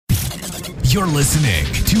You're listening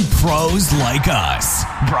to Pros Like Us,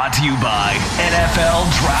 brought to you by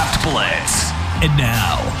NFL Draft Blitz. And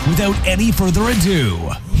now, without any further ado,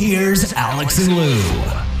 here's Alex and Lou.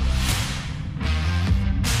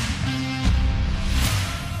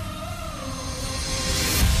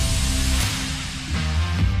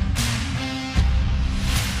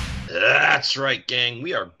 That's right, gang.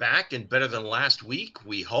 We are back and better than last week,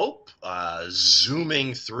 we hope.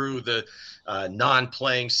 Zooming through the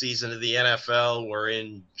non-playing season of the NFL. We're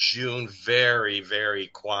in June, very, very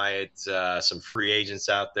quiet. Some free agents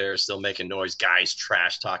out there still making noise, guys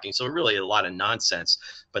trash talking. So really a lot of nonsense,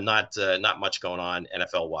 but not much going on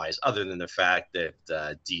NFL-wise, other than the fact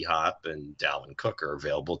that D-Hop and Dalvin Cook are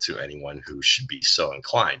available to anyone who should be so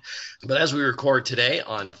inclined. But as we record today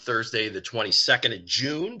on Thursday, the 22nd of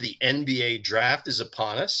June, the NBA draft is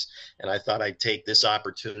upon us. And I thought I'd take this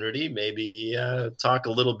opportunity, maybe talk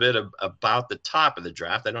a little bit about the top of the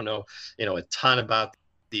draft. I don't know, a ton about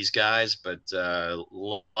these guys, but a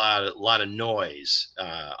lot of noise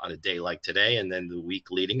on a day like today and then the week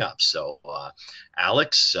leading up. So,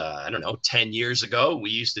 Alex, I don't know, 10 years ago, we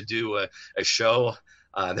used to do a show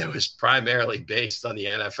that was primarily based on the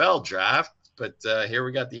NFL draft, but here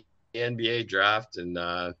we got the NBA draft, and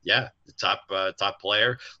the top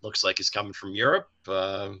player looks like is coming from Europe.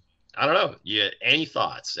 I don't know. Any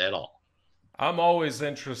thoughts at all? I'm always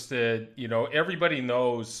interested. Everybody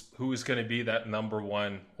knows who is going to be that number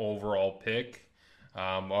one overall pick.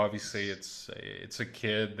 Obviously, it's a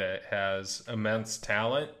kid that has immense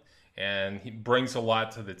talent, and he brings a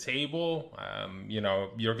lot to the table.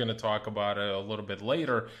 You're going to talk about it a little bit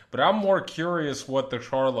later, but I'm more curious what the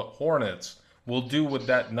Charlotte Hornets will do with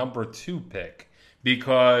that number 2 pick,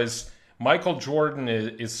 because Michael Jordan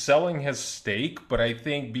is selling his stake, but I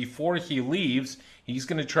think before he leaves, he's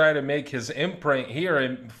going to try to make his imprint here.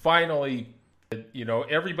 And finally,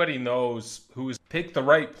 everybody knows who's picked the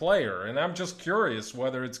right player. And I'm just curious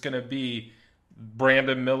whether it's going to be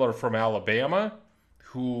Brandon Miller from Alabama,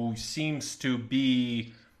 who seems to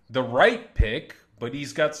be the right pick, but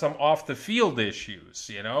he's got some off the field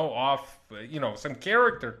issues, some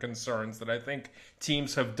character concerns that I think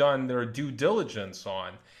teams have done their due diligence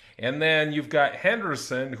on. And then you've got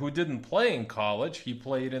Henderson, who didn't play in college. He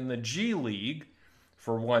played in the G League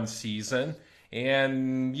for one season.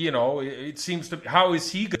 And, it seems to, how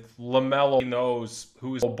is he good? LaMelo knows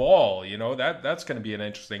who is ball, that's going to be an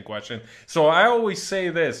interesting question. So I always say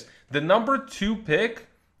this, the number 2 pick,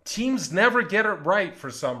 teams never get it right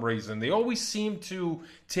for some reason. They always seem to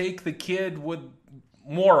take the kid with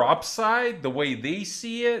more upside, the way they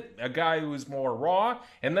see it, a guy who's more raw,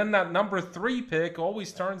 and then that number 3 pick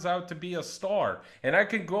always turns out to be a star. And I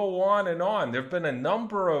could go on and on. There have been a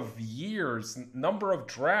number of years, number of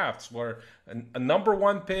drafts where a number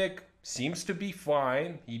 1 pick seems to be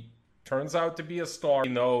fine. He turns out to be a star. He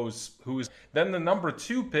knows who's. Then the number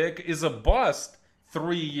 2 pick is a bust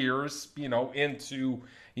 3 years, into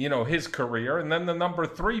his career, and then the number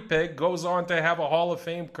 3 pick goes on to have a Hall of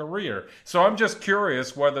Fame career. So I'm just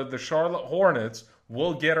curious whether the Charlotte Hornets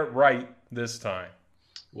will get it right this time.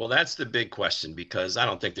 Well, that's the big question, because I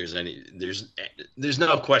don't think there's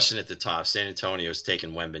no question at the top. San Antonio's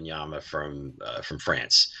taken Wembanyama from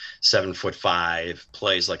France, 7'5",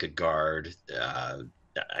 plays like a guard.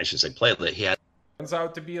 I should say play. He turns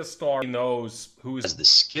out to be a star. He knows who has the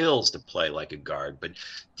skills to play like a guard, but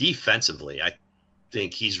defensively, I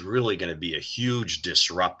think he's really going to be a huge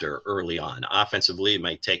disruptor early on. Offensively, it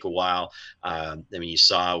might take a while. You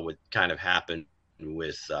saw what kind of happened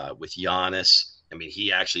with Giannis.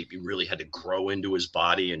 He really had to grow into his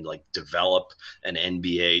body and develop an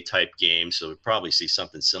NBA type game. So we'll probably see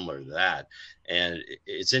something similar to that. And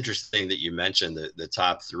it's interesting that you mentioned the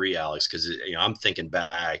top 3, Alex, because I'm thinking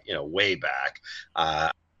back, way back.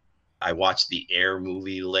 I watched the Air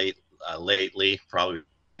movie lately, probably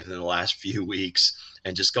in the last few weeks,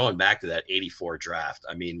 and just going back to that 84 draft.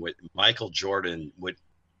 With Michael Jordan,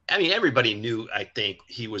 everybody knew, I think,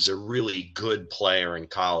 he was a really good player in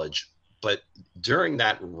college, but during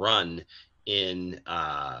that run in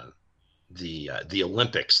the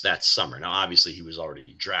Olympics that summer, now obviously he was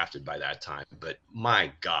already drafted by that time, but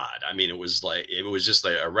my God, it was just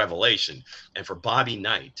a revelation. And for Bobby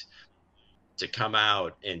Knight to come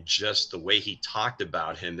out and just the way he talked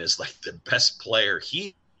about him as the best player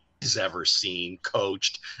he's ever seen,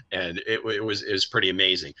 coached, and it was pretty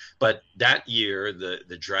amazing. But that year,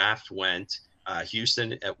 the draft went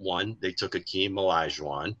Houston at 1. They took Akeem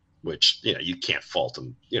Olajuwon, which you can't fault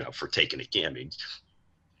them for taking Akeem.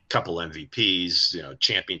 Couple MVPs,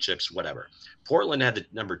 championships, whatever. Portland had the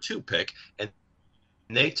number 2 pick, and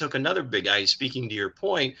they took another big guy. Speaking to your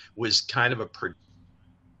point, was kind of a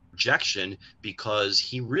projection because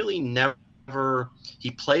he really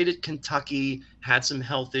he played at Kentucky, had some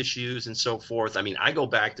health issues and so forth. I mean, I go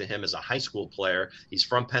back to him as a high school player. He's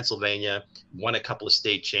from Pennsylvania, won a couple of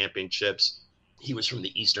state championships. He was from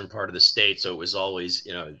the eastern part of the state, so it was always,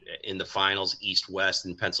 in the finals, East-West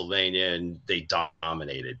in Pennsylvania, and they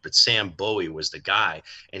dominated. But Sam Bowie was the guy,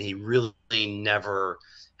 and he really never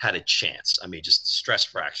had a chance. I mean, just stress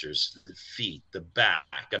fractures, the feet, the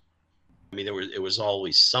back. I mean, it was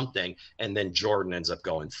always something, and then Jordan ends up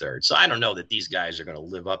going third. So I don't know that these guys are going to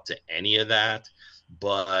live up to any of that.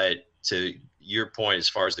 But to your point, as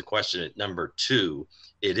far as the question at number 2,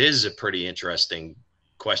 it is a pretty interesting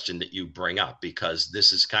question that you bring up, because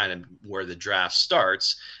this is kind of where the draft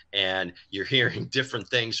starts, and you're hearing different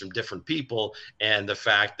things from different people, and the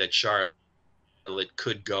fact that Charlotte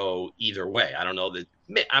could go either way. I don't know that.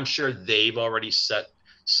 I'm sure they've already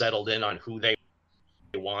settled in on who they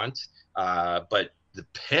want, but the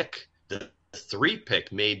 3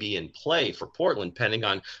 pick may be in play for Portland, depending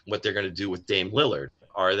on what they're going to do with Dame Lillard.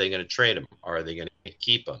 Are they going to trade him? Are they going to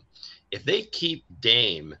keep him? If they keep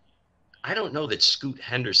Dame, I don't know that Scoot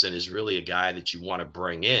Henderson is really a guy that you want to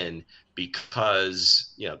bring in,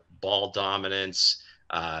 because, ball dominance,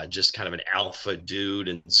 just kind of an alpha dude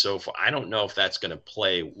and so forth. I don't know if that's going to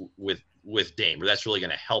play with Dame, or that's really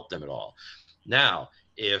going to help them at all. Now,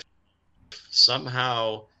 if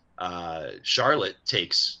somehow Charlotte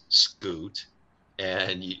takes Scoot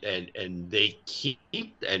and they keep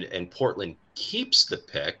and Portland keeps the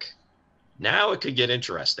pick, now it could get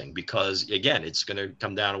interesting, because again, it's going to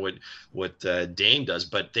come down to what Dame does.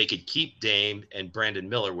 But they could keep Dame, and Brandon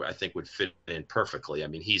Miller, I think, would fit in perfectly. I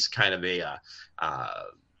mean, he's kind of a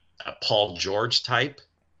Paul George type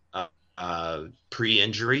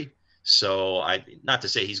pre-injury. So not to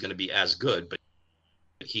say he's going to be as good, but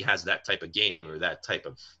he has that type of game, or that type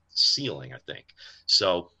of ceiling, I think.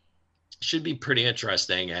 So should be pretty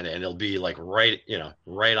interesting, and it'll be like right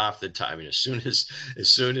off the top. I mean, as soon as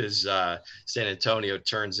San Antonio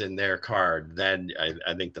turns in their card, then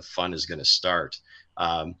I think the fun is going to start.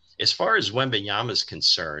 As far as Wembanyama is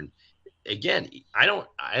concerned, again, I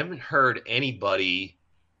haven't heard anybody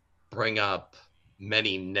bring up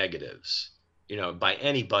many negatives. By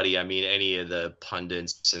anybody, I mean any of the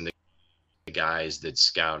pundits and the guys that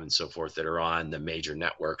scout and so forth that are on the major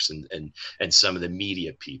networks, and some of the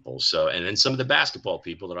media people. So, and then some of the basketball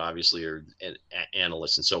people that obviously are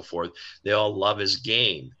analysts and so forth, they all love his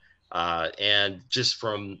game. And just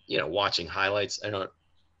from, watching highlights, I don't,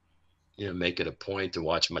 make it a point to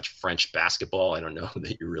watch much French basketball. I don't know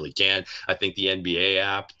that you really can. I think the NBA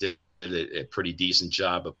app did a pretty decent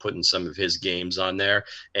job of putting some of his games on there,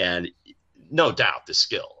 and no doubt the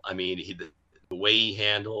skill. I mean, the way he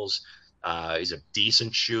handles, he's a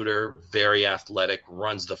decent shooter, very athletic,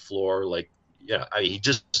 runs the floor. He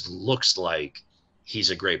just looks like he's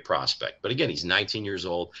a great prospect. But again, he's 19 years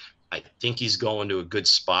old. I think he's going to a good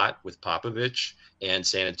spot with Popovich and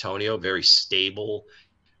San Antonio, very stable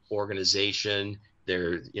organization.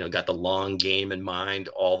 They're, got the long game in mind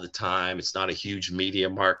all the time. It's not a huge media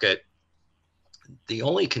market. The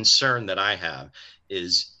only concern that I have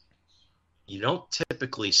is, you don't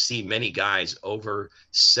typically see many guys over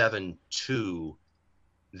 7'2"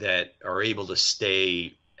 that are able to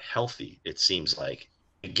stay healthy, it seems like.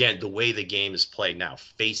 Again, the way the game is played now,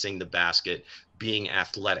 facing the basket, being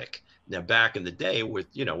athletic. Now, back in the day with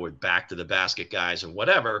back to the basket guys and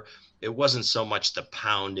whatever, it wasn't so much the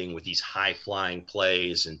pounding with these high flying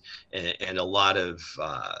plays and a lot of,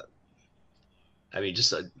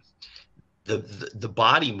 the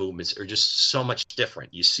body movements are just so much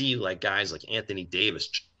different. You see guys like Anthony Davis,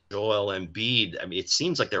 Joel Embiid. I mean, it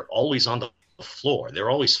seems like they're always on the floor. They're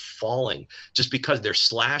always falling just because they're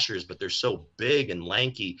slashers, but they're so big and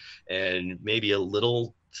lanky and maybe a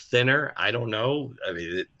little thinner. I don't know. I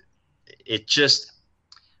mean,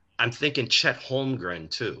 I'm thinking Chet Holmgren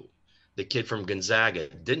too. The kid from Gonzaga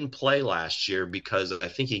didn't play last year because I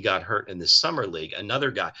think he got hurt in the summer league.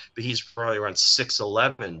 Another guy, but he's probably around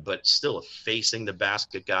 6'11", but still a facing the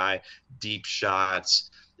basket guy, deep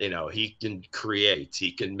shots. He can create,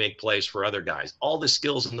 he can make plays for other guys, all the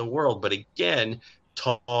skills in the world. But again,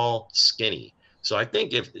 tall, skinny. So I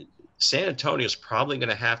think if San Antonio is probably going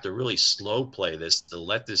to have to really slow play this to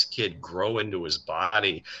let this kid grow into his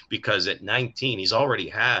body, because at 19, he's already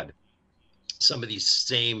had some of these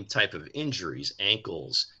same type of injuries,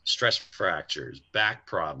 ankles, stress fractures, back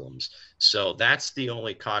problems. So that's the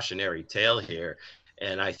only cautionary tale here.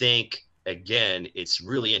 And I think again, it's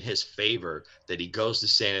really in his favor that he goes to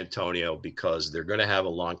San Antonio because they're going to have a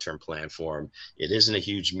long-term plan for him. It isn't a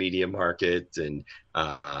huge media market, and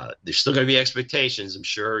there's still going to be expectations. I'm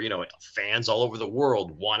sure, fans all over the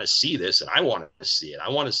world want to see this, and I want to see it. I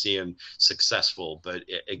want to see him successful. But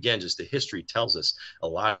again, just the history tells us a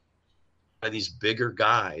lot of these bigger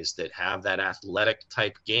guys that have that athletic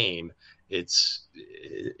type game, it's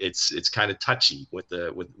kind of touchy with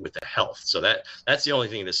the health. So that's the only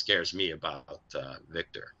thing that scares me about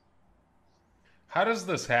Victor. How does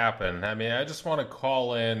this happen? I mean, I just want to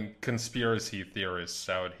call in conspiracy theorists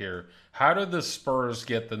out here. How did the Spurs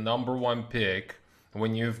get the number one pick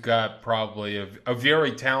when you've got probably a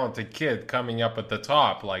very talented kid coming up at the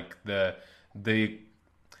top, like the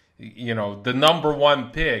number one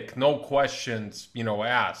pick, no questions,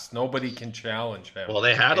 asked. Nobody can challenge him. Well,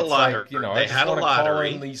 they had a lottery. I just want to call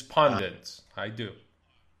in these pundits. I do.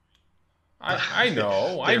 I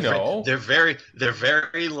know. They're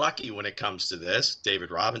very lucky when it comes to this.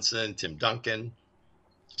 David Robinson, Tim Duncan.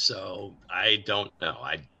 So I don't know.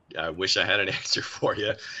 I wish I had an answer for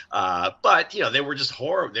you. But they were just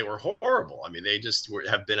horrible. They were horrible. I mean, they just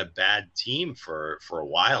have been a bad team for a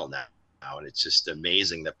while now. And it's just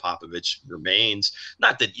amazing that Popovich remains.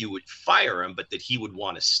 Not that you would fire him, but that he would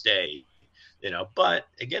want to stay. But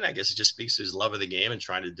again, I guess it just speaks to his love of the game and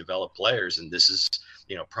trying to develop players. And this is,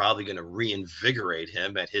 probably going to reinvigorate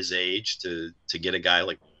him at his age to get a guy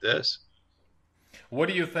like this. What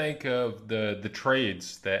do you think of the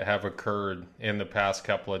trades that have occurred in the past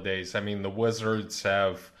couple of days? I mean, the Wizards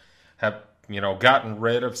have gotten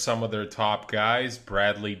rid of some of their top guys.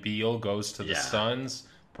 Bradley Beal goes to the Suns.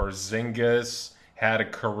 Porzingis had a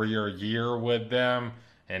career year with them,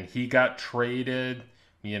 and he got traded,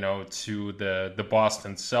 to the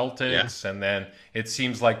Boston Celtics. And then it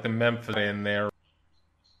seems like the Memphis in there,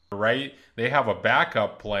 right? They have a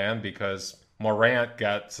backup plan because Morant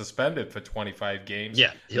got suspended for 25 games.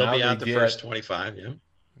 Yeah, he'll be out the first 25,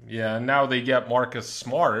 Yeah, and now they get Marcus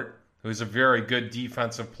Smart, who's a very good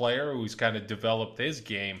defensive player who's kind of developed his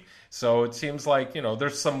game. So it seems like,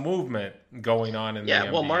 there's some movement going on in the NBA.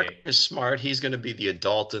 Yeah, well, Marcus Smart, he's going to be the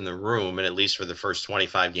adult in the room, and at least for the first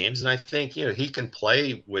 25 games. And I think, he can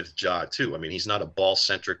play with Ja, too. I mean, he's not a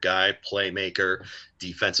ball-centric guy, playmaker,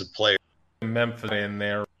 defensive player. Memphis in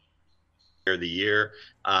there. Of the year.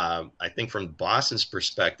 I think from Boston's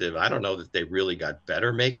perspective, I don't know that they really got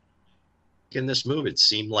better making this move. It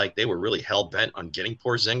seemed like they were really hell-bent on getting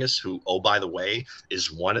Porzingis, who, oh, by the way, is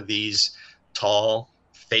one of these tall,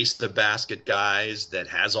 face-the-basket guys that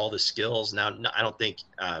has all the skills. Now, I don't think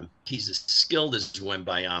he's as skilled as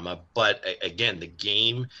Wembanyama, but again, the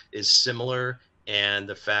game is similar, and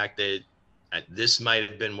the fact that this might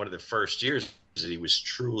have been one of the first years that he was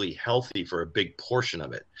truly healthy for a big portion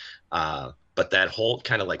of it. But that whole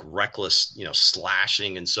kind of like reckless,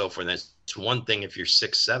 slashing and so forth, that's one thing if you're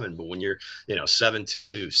 6'7", but when you're,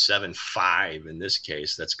 7'2", 7'5", in this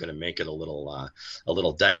case, that's going to make it a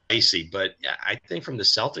little dicey. But I think from the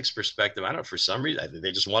Celtics perspective, I don't know, for some reason, I think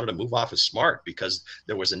they just wanted to move off of Smart because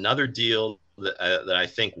there was another deal that I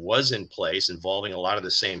think was in place involving a lot of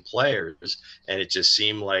the same players. And it just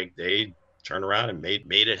seemed like they turned around and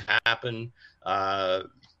made it happen,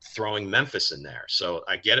 throwing Memphis in there. So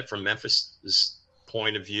I get it from Memphis's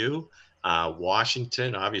point of view.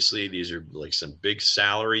 Washington, obviously, these are like some big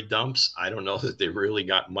salary dumps. I don't know that they really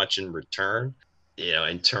got much in return,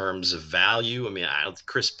 in terms of value. I mean,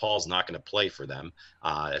 Chris Paul's not going to play for them.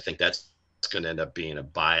 I think that's going to end up being a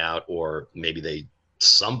buyout, or maybe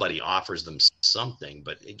somebody offers them something.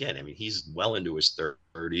 But again, I mean, he's well into his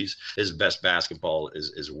 30s. His best basketball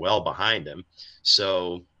is well behind him.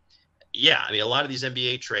 So, yeah, I mean, a lot of these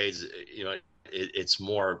NBA trades, it's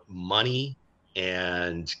more money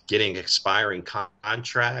and getting expiring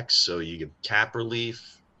contracts, so you get cap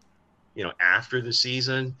relief, after the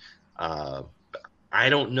season. I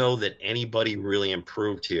don't know that anybody really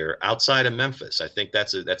improved here outside of Memphis. I think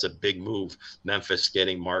that's a big move. Memphis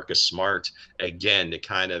getting Marcus Smart again to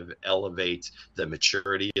kind of elevate the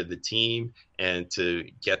maturity of the team and to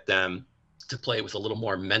get them to play with a little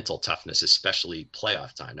more mental toughness, especially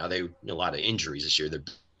playoff time. Now a lot of injuries this year. The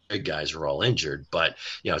big guys are all injured, but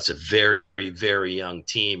it's a very, very young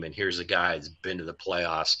team. And here's a guy that's been to the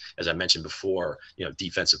playoffs, as I mentioned before.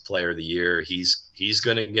 Defensive player of the year. He's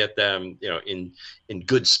going to get them, in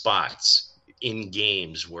good spots in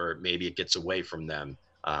games where maybe it gets away from them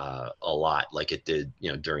a lot, like it did,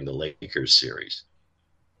 during the Lakers series.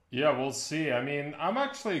 Yeah, we'll see. I mean, I'm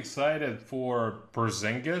actually excited for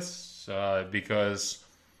Porzingis because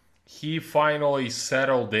he finally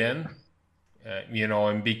settled in,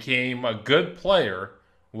 and became a good player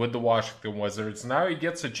with the Washington Wizards. Now he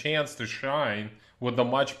gets a chance to shine with the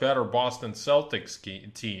much better Boston Celtics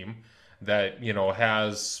team that,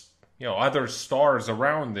 has, other stars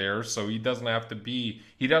around there, so he doesn't have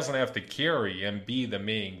to carry and be the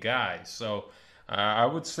main guy. So I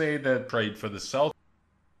would say that trade for the Celtics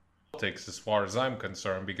as far as I'm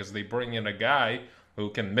concerned, because they bring in a guy who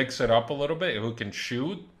can mix it up a little bit, who can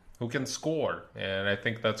shoot, who can score. And I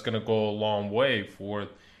think that's going to go a long way for,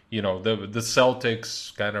 the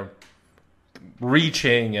Celtics kind of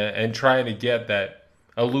reaching and trying to get that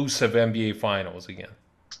elusive NBA Finals again.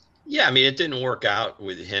 Yeah, I mean, it didn't work out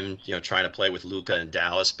with him, trying to play with Luka in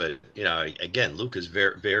Dallas. But, again, Luka's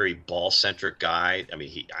very, very ball-centric guy. I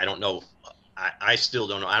mean, I don't know. I still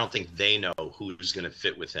don't know. I don't think they know who's going to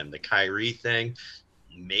fit with him. The Kyrie thing,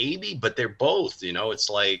 maybe, but they're both, it's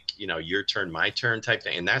like, your turn, my turn type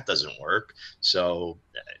thing, and that doesn't work. So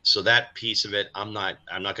that piece of it, I'm not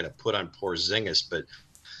going to put on Porzingis, but,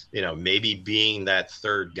 maybe being that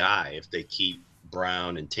third guy, if they keep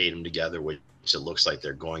Brown and Tatum together, which it looks like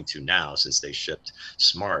they're going to now since they shipped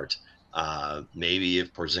Smart. Maybe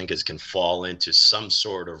if Porzingis can fall into some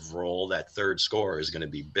sort of role, that third scorer is going to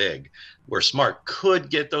be big. Where Smart could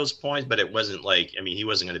get those points, but it wasn't like, he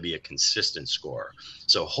wasn't going to be a consistent scorer.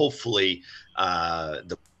 So hopefully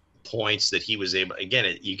the points that he was able,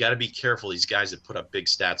 again, you got to be careful, these guys that put up big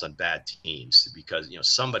stats on bad teams, because,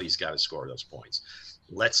 somebody's got to score those points.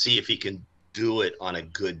 Let's see if he can do it on a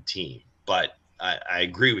good team. But I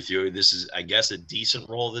agree with you. This is, I guess, a decent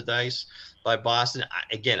roll of the dice by Boston.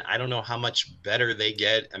 I don't know how much better they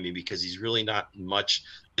get. Because he's really not much.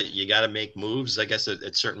 You got to make moves, I guess,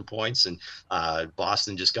 at certain points. And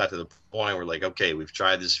Boston just got to the point where, like, okay, we've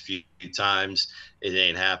tried this a few times. It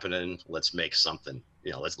ain't happening. Let's make something.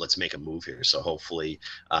 Let's make a move here. So hopefully,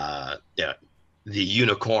 the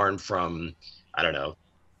unicorn from, I don't know,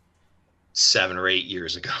 7 or 8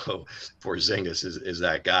 years ago, Porzingis is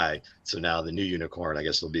that guy. So now the new unicorn, I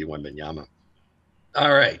guess, will be Wembanyama.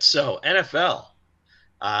 All right, so NFL.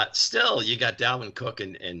 Still, you got Dalvin Cook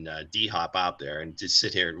and D-Hop out there, and to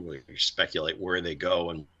sit here and speculate where they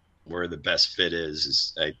go and where the best fit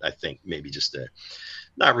is I think maybe just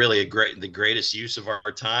not really the greatest use of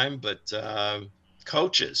our time, but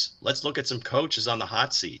coaches. Let's look at some coaches on the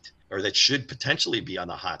hot seat, or that should potentially be on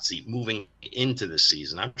the hot seat moving into the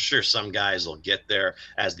season. I'm sure some guys will get there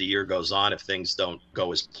as the year goes on if things don't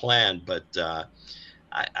go as planned. But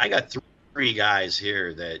I got three guys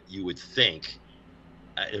here that you would think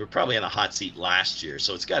they were probably on the hot seat last year.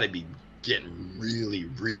 So it's got to be getting really,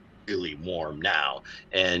 really warm now.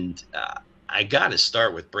 And I got to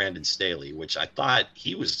start with Brandon Staley, which I thought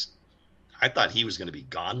he was going to be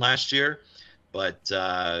gone last year. But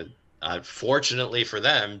fortunately for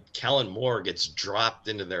them, Kellen Moore gets dropped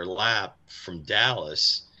into their lap from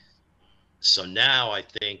Dallas. So now I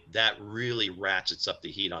think that really ratchets up the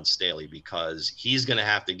heat on Staley, because he's going to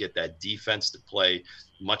have to get that defense to play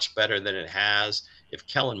much better than it has. If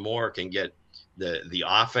Kellen Moore can get the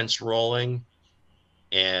offense rolling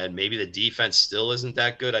and maybe the defense still isn't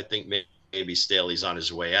that good, I think maybe Staley's on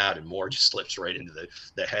his way out and Moore just slips right into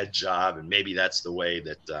the head job. And maybe that's the way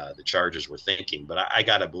that the Chargers were thinking. But I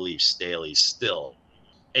got to believe Staley's still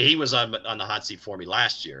 – he was on the hot seat for me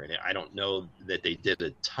last year, and I don't know that they did a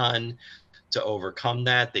ton to overcome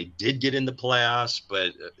that. They did get in the playoffs,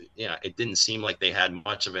 but it didn't seem like they had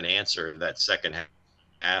much of an answer that second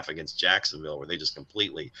half against Jacksonville, where they just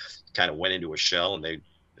completely kind of went into a shell and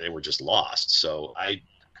they were just lost. So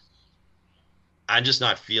I'm just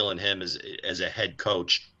not feeling him as a head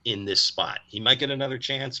coach in this spot. He might get another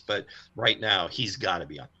chance, but right now he's got to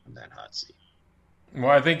be on that hot seat.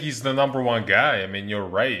 Well, I think he's the number one guy. You're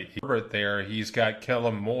right. He's got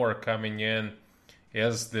Kellen Moore coming in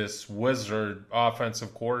as this wizard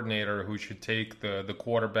offensive coordinator who should take the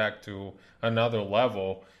quarterback to another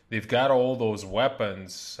level. They've got all those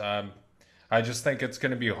weapons. I just think it's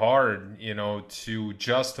going to be hard, to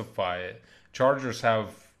justify it. Chargers have,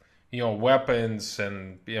 weapons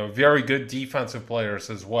and, very good defensive players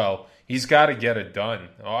as well. He's got to get it done.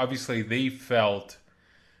 Obviously, they felt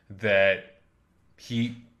that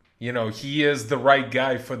he is the right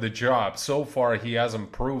guy for the job. So far, he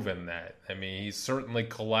hasn't proven that. He's certainly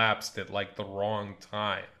collapsed at the wrong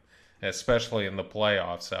time, especially in the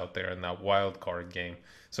playoffs out there in that wild card game.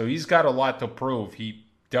 So he's got a lot to prove. He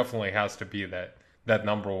definitely has to be that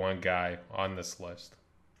number one guy on this list.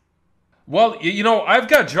 Well, I've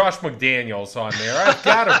got Josh McDaniels on there. I've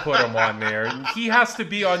got to put him on there. He has to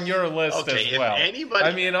be on your list as well.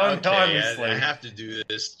 Honestly. I have to do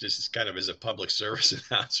this just kind of as a public service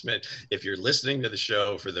announcement. If you're listening to the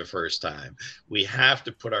show for the first time, we have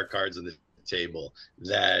to put our cards on the table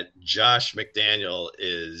that Josh McDaniel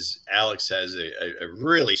Alex has a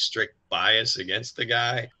really strict bias against the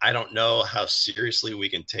guy. I don't know how seriously we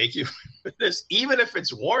can take you with this, even if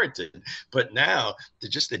it's warranted. But now,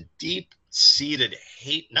 just a deep-seated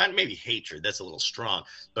hate, not maybe hatred, that's a little strong,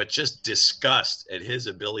 but just disgust at his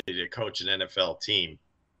ability to coach an NFL team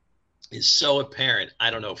is so apparent.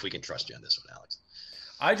 I don't know if we can trust you on this one, Alex.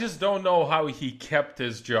 I just don't know how he kept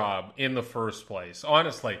his job in the first place,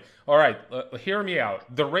 honestly. All right, hear me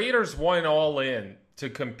out. The Raiders went all in to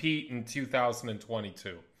compete in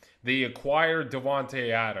 2022. They acquired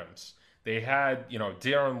Davante Adams. They had,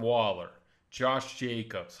 Darren Waller, Josh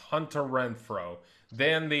Jacobs, Hunter Renfrow.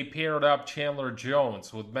 Then they paired up Chandler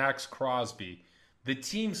Jones with Max Crosby. The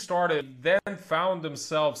team then found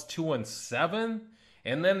themselves 2-7,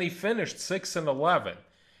 and then they finished 6-11.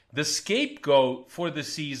 The scapegoat for the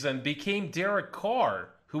season became Derek Carr,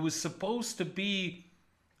 who was supposed to be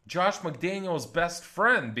Josh McDaniel's best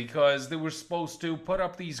friend because they were supposed to put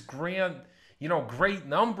up these great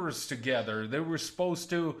numbers together. They were supposed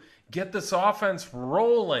to get this offense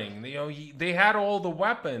rolling. They had all the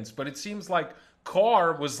weapons, but it seems like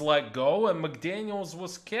Carr was let go and McDaniels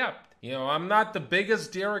was kept. I'm not the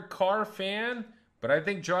biggest Derek Carr fan, but I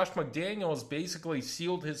think Josh McDaniels basically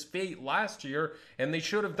sealed his fate last year, and they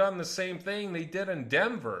should have done the same thing they did in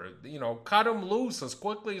Denver. Cut him loose as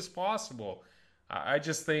quickly as possible. I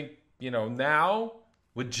just think, now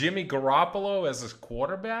with Jimmy Garoppolo as his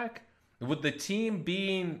quarterback, with the team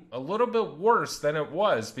being a little bit worse than it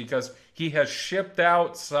was because he has shipped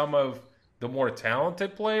out some of the more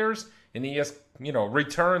talented players, and he has,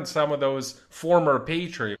 returned some of those former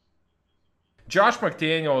Patriots. Josh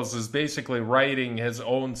McDaniels is basically writing his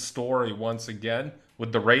own story once again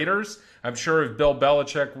with the Raiders. I'm sure if Bill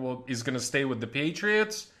Belichick is going to stay with the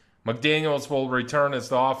Patriots, McDaniels will return as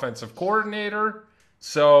the offensive coordinator.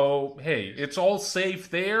 So, hey, it's all safe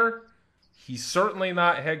there. He's certainly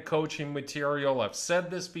not head coaching material. I've said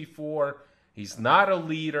this before. He's not a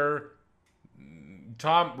leader.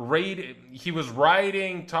 He was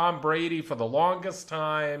riding Tom Brady for the longest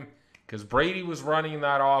time because Brady was running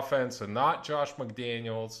that offense and not Josh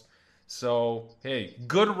McDaniels. So, hey,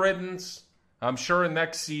 good riddance. I'm sure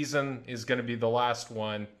next season is going to be the last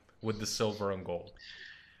one with the silver and gold.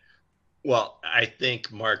 Well, I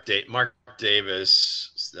think Mark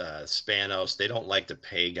Davis, Spanos, they don't like to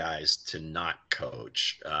pay guys to not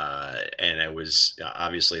coach. And it was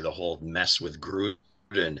obviously the whole mess with Gruden.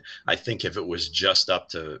 I think if it was just up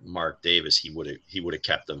to Mark Davis, he would have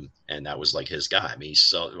kept him, and that was like his guy. I mean,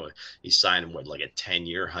 he signed him with like a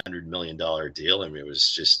 10-year, $100 million deal. I mean, it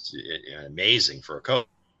was just amazing for a coach.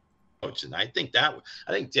 And I think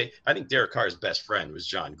Derek Carr's best friend was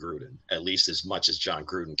John Gruden, at least as much as John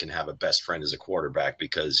Gruden can have a best friend as a quarterback,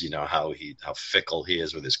 because how fickle he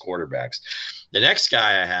is with his quarterbacks. The next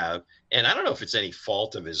guy I have, and I don't know if it's any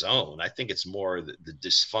fault of his own, I think it's more the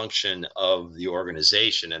dysfunction of the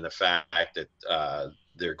organization and the fact that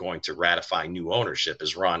they're going to ratify new ownership,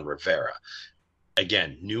 is Ron Rivera.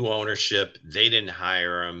 Again, new ownership, they didn't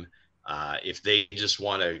hire him. If they just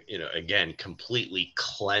want to, again, completely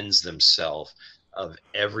cleanse themselves of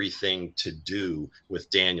everything to do with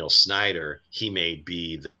Daniel Snyder, he may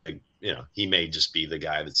just be the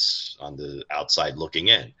guy that's on the outside looking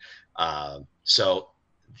in. So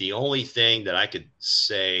the only thing that I could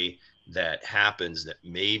say that happens that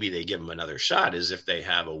maybe they give him another shot is if they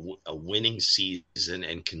have a winning season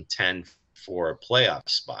and contend for a playoff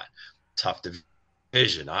spot. Tough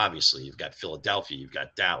division, obviously. You've got Philadelphia, you've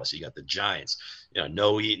got Dallas, you got the Giants.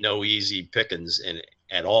 No easy pickings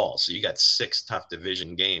at all. So you got 6 tough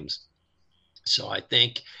division games. So I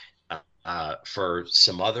think for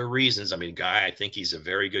some other reasons, I think he's a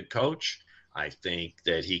very good coach. I think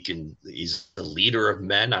that he's the leader of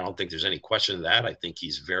men. I don't think there's any question of that. I think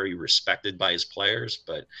he's very respected by his players,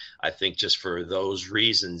 but I think just for those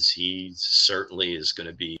reasons, he certainly is going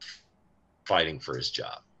to be fighting for his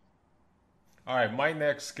job. All right, my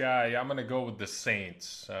next guy, I'm going to go with the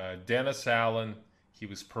Saints. Dennis Allen, he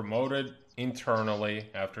was promoted internally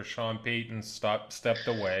after Sean Payton stepped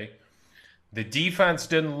away. The defense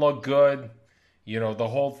didn't look good. The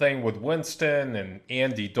whole thing with Winston and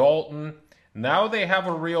Andy Dalton. Now they have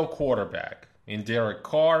a real quarterback in Derek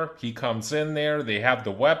Carr. He comes in there. They have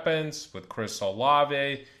the weapons with Chris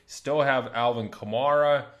Olave. Still have Alvin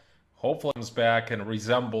Kamara. Hopefully comes back and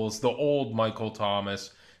resembles the old Michael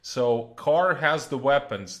Thomas. So Carr has the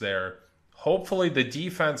weapons there. Hopefully the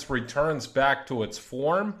defense returns back to its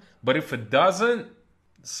form. But if it doesn't,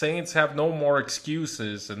 Saints have no more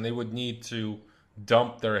excuses, and they would need to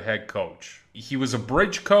dump their head coach. He was a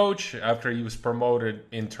bridge coach after he was promoted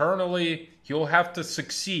internally. He'll have to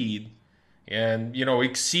succeed. and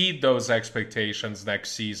exceed those expectations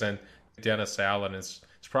next season, Dennis Allen is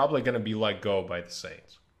probably going to be let go by the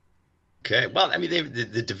Saints. Okay, well, I mean,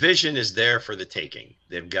 the division is there for the taking.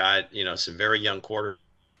 They've got some very young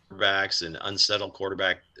quarterbacks and unsettled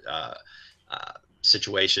quarterback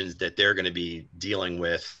situations that they're going to be dealing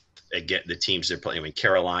with. Again, the teams they're playing. I mean,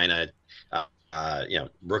 Carolina,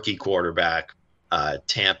 rookie quarterback.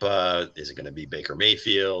 Tampa, is it going to be Baker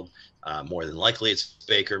Mayfield? More than likely, it's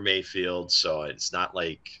Baker Mayfield. So it's not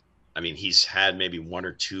like, I mean, he's had maybe one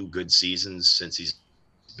or two good seasons since he's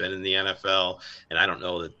been in the NFL, and I don't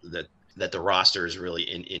know that the roster is really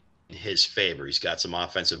in his favor. He's got some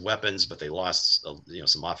offensive weapons, but they lost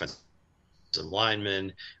some offensive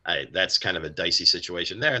linemen. That's kind of a dicey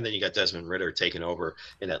situation there. And then you got Desmond Ridder taking over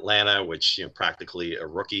in Atlanta, which practically a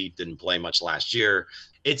rookie, didn't play much last year.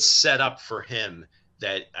 It's set up for him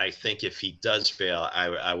that I think if he does fail,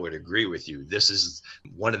 I would agree with you. This is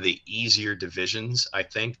one of the easier divisions, I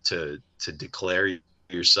think, to declare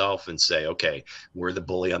yourself and say, okay, we're the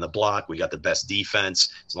bully on the block. We got the best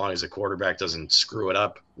defense. As long as the quarterback doesn't screw it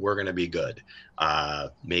up, we're going to be good.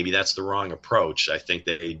 Maybe that's the wrong approach. I think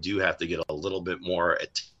that they do have to get a little bit more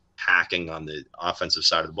attacking on the offensive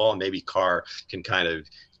side of the ball. And maybe Carr can kind of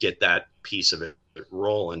get that piece of it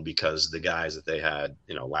rolling, because the guys that they had,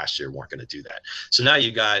 last year weren't going to do that. So now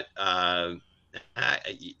you got, I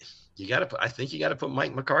think you got to put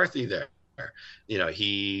Mike McCarthy there.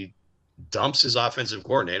 He dumps his offensive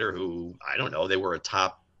coordinator, who, I don't know, they were a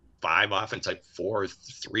top 5 offense, like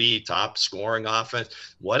 4-3 top scoring offense,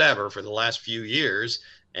 whatever, for the last few years.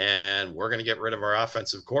 And we're going to get rid of our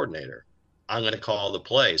offensive coordinator. I'm going to call the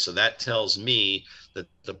play. So that tells me that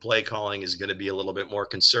the play calling is going to be a little bit more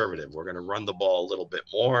conservative. We're going to run the ball a little bit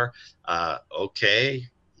more. Okay,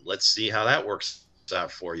 let's see how that works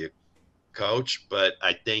out for you, coach. But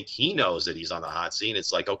I think he knows that he's on the hot seat.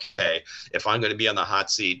 It's like, okay, if I'm going to be on the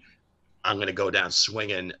hot seat, I'm going to go down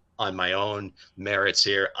swinging on my own merits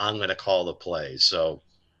here. I'm going to call the play. So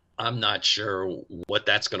I'm not sure what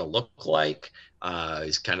that's going to look like.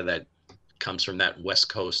 It's kind of that comes from that West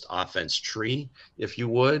Coast offense tree, if you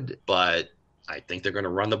would. But I think they're going to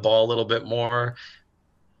run the ball a little bit more.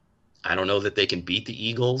 I don't know that they can beat the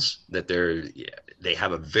Eagles, that they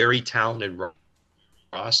have a very talented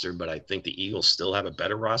roster, but I think the Eagles still have a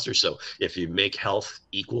better roster. So if you make health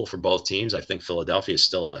equal for both teams, I think Philadelphia is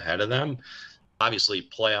still ahead of them. Obviously,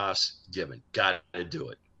 playoffs given. Got to do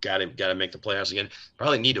it. Got to make the playoffs again.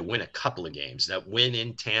 Probably need to win a couple of games. That win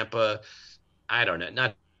in Tampa, I don't know.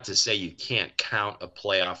 Not to say you can't count a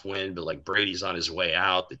playoff win, but like Brady's on his way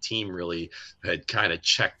out. The team really had kind of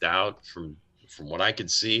checked out from what I could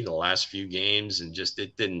see the last few games, and just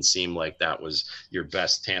it didn't seem like that was your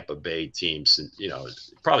best Tampa Bay team.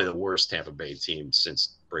 Probably the worst Tampa Bay team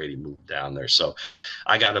since Brady moved down there. So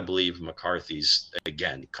I got to believe McCarthy's,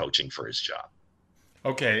 again, coaching for his job.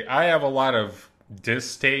 Okay, I have a lot of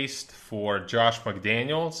distaste for Josh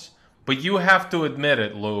McDaniels, but you have to admit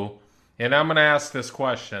it, Lou, and I'm going to ask this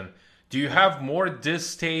question. Do you have more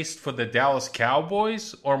distaste for the Dallas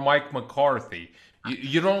Cowboys or Mike McCarthy?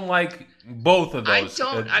 You don't like both of those.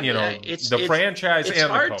 I don't. It's the franchise and the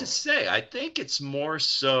coach. It's hard to say. I think it's more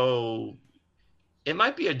so. It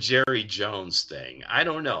might be a Jerry Jones thing. I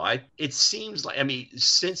don't know. It seems like,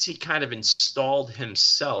 since he kind of installed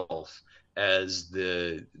himself as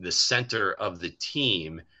the center of the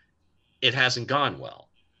team, it hasn't gone well.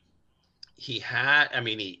 I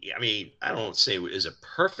don't say it was a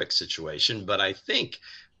perfect situation, but I think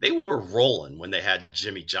they were rolling when they had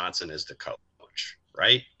Jimmy Johnson as the coach.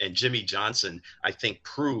 Right. And Jimmy Johnson, I think,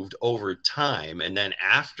 proved over time. And then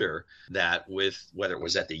after that, with whether it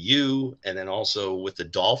was at the U and then also with the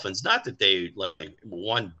Dolphins, not that they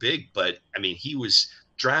won big, but he was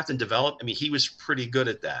draft and developed. He was pretty good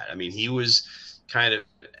at that. He was kind of,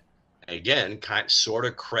 again, sort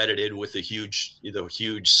of credited with the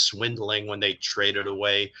huge swindling when they traded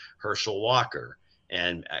away Herschel Walker.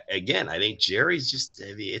 And again, I think Jerry's just,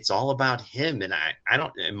 it's all about him. And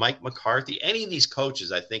and Mike McCarthy, any of these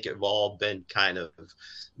coaches, I think have all been kind of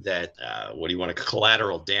that,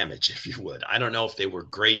 collateral damage, if you would. I don't know if they were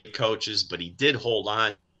great coaches, but he did hold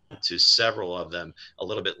on to several of them a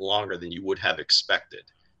little bit longer than you would have expected.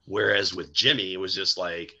 Whereas with Jimmy, it was just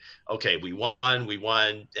like, okay, we won,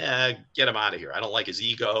 get him out of here. I don't like his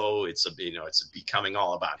ego. It's becoming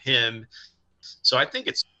all about him. So I think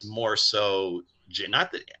it's more so,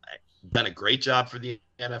 not that done a great job for the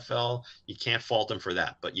NFL. You can't fault him for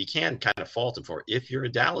that, but you can kind of fault him for, if you're a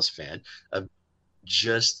Dallas fan, of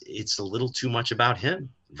just, it's a little too much about him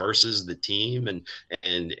versus the team and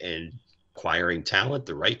acquiring talent,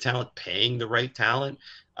 the right talent, paying the right talent.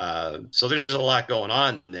 So there's a lot going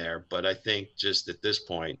on there, but I think just at this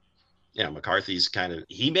point, McCarthy's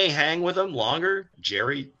he may hang with him longer.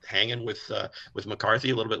 Jerry hanging with McCarthy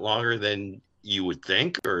a little bit longer than you would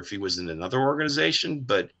think, or if he was in another organization,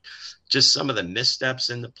 but just some of the missteps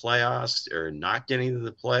in the playoffs or not getting to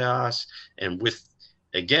the playoffs, and with,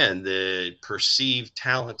 again, the perceived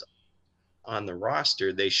talent on the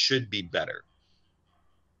roster, they should be better.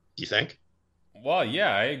 Do you think? Well,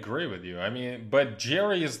 yeah, I agree with you. I mean, but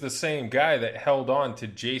Jerry is the same guy that held on to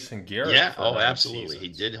Jason Garrett. Yeah, absolutely. He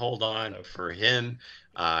did hold on for him.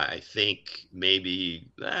 I think maybe,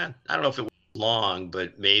 I don't know if it was long,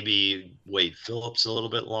 but maybe Wade Phillips a little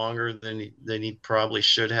bit longer than he probably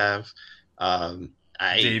should have.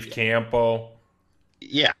 Dave Campo.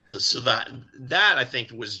 Yeah, so that I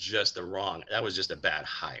think was just that was just a bad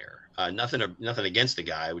hire. Nothing against the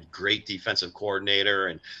guy. Great defensive coordinator,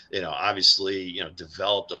 and obviously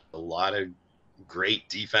developed a lot of great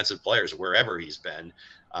defensive players wherever he's been.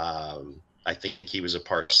 I think he was a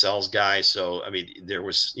Parcells guy, so I mean there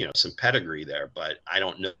was some pedigree there, but I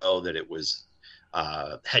don't know that it was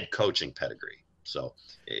head coaching pedigree. So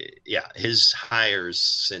yeah, his hires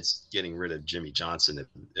since getting rid of Jimmy Johnson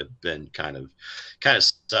have been kind of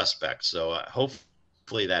suspect. So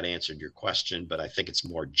hopefully that answered your question, but I think it's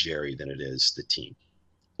more Jerry than it is the team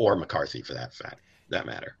or McCarthy for that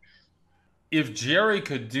matter. If Jerry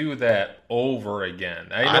could do that over again,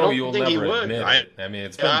 I know you'll never admit it. I mean,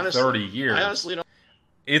 it's been 30 years. I honestly don't.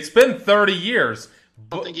 It's been 30 years.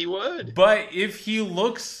 I don't think he would. But if he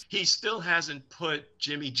looks... He still hasn't put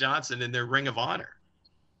Jimmy Johnson in their Ring of Honor.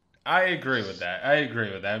 I agree with that.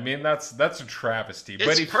 I mean, that's a travesty. It's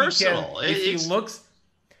but if personal. He looks...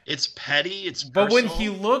 It's petty. It's personal.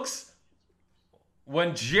 But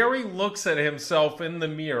when Jerry looks at himself in the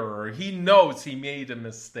mirror, he knows he made a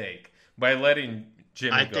mistake by letting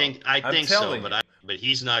Jimmy go. I think so, but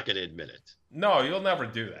he's not going to admit it. No, you'll never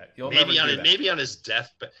do that. Maybe on his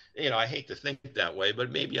deathbed. I hate to think that way,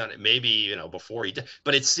 but maybe before he died.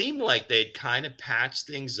 But it seemed like they'd kind of patched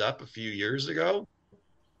things up a few years ago.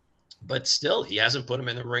 But still, he hasn't put him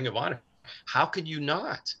in the Ring of Honor. How could you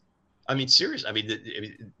not? I mean, seriously. I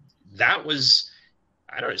mean, that was,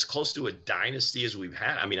 I don't know, as close to a dynasty as we've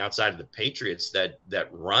had. I mean, outside of the Patriots, that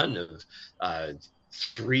run of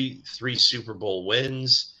three Super Bowl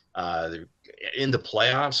wins. In the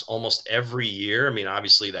playoffs almost every year. I mean,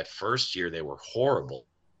 obviously that first year they were horrible,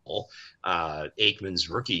 Aikman's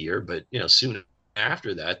rookie year, but soon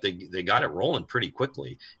after that they got it rolling pretty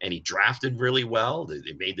quickly, and he drafted really well. They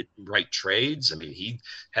made the right trades. I mean, he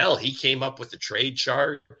came up with the trade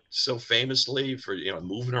chart so famously for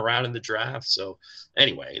moving around in the draft. So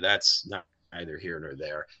anyway, that's not neither here nor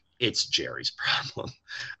there. It's Jerry's problem.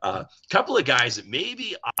 Couple of guys that may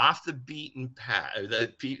be off the beaten path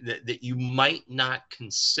that you might not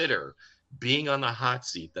consider being on the hot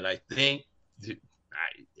seat that I think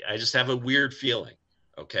I just have a weird feeling.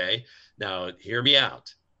 Okay. Now hear me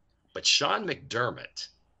out. But Sean McDermott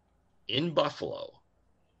in Buffalo,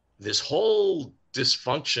 this whole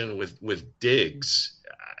dysfunction with Diggs.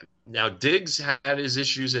 Now Diggs had his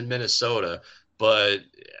issues in Minnesota, but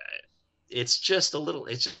it's just a little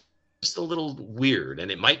weird, and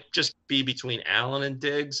it might just be between Allen and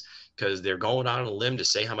Diggs because they're going on a limb to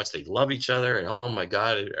say how much they love each other, and oh my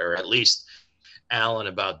God, or at least Allen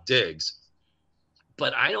about Diggs.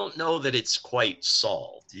 But I don't know that it's quite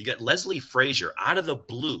solved. You got Leslie Frazier out of the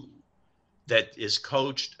blue that is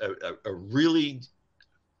coached a really,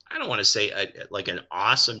 I don't want to say like an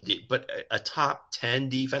awesome, but a top 10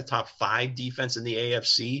 defense, top 5 defense in the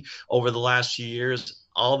AFC over the last few years.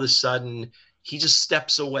 All of a sudden, he just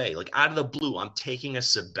steps away, like out of the blue. I'm taking a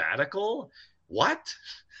sabbatical. What?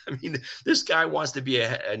 I mean, this guy wants to be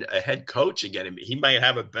a head coach again. He might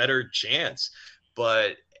have a better chance,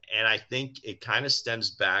 and I think it kind of stems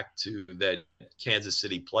back to that Kansas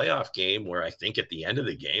City playoff game where I think at the end of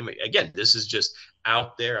the game, again, this is just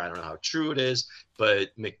out there. I don't know how true it is, but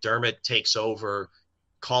McDermott takes over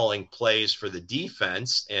calling plays for the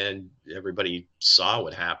defense, and everybody saw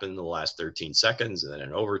what happened in the last 13 seconds and then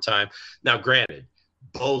in overtime. Now, granted,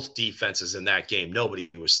 both defenses in that game,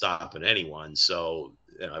 nobody was stopping anyone. So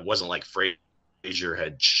it wasn't like Frazier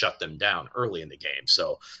had shut them down early in the game.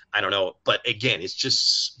 So I don't know. But again, it's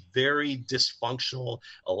just very dysfunctional.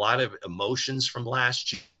 A lot of emotions from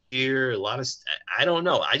last year, I don't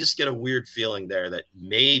know. I just get a weird feeling there that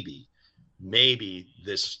maybe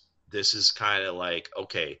this is kind of like,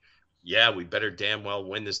 okay, yeah, we better damn well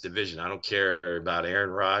win this division. I don't care about Aaron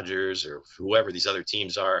Rodgers or whoever these other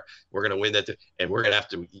teams are. We're going to win that. And we're going to have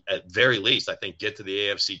to, at very least, I think, get to the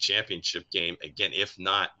AFC Championship game again, if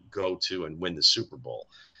not go to and win the Super Bowl.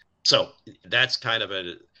 So that's kind of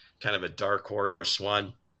kind of a dark horse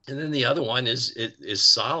one. And then the other one is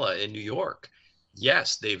Saleh in New York.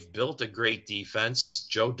 Yes, they've built a great defense.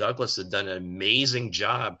 Joe Douglas has done an amazing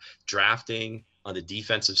job drafting on the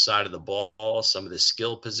defensive side of the ball, some of the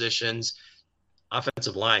skill positions.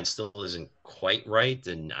 Offensive line still isn't quite right,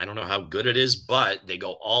 and I don't know how good it is, but they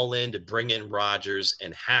go all in to bring in Rodgers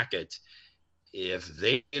and Hackett. If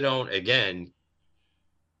they don't, again,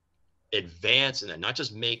 advance and not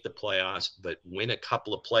just make the playoffs, but win a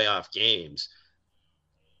couple of playoff games,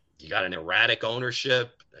 you got an erratic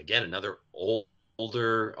ownership. Again, another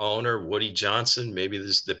older owner, Woody Johnson. Maybe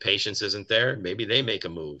the patience isn't there. Maybe they make a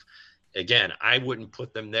move. Again, I wouldn't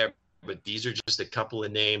put them there, but these are just a couple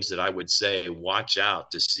of names that I would say watch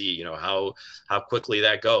out to see, how quickly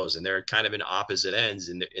that goes. And they're kind of in opposite ends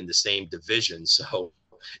in the same division, so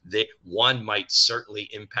one might certainly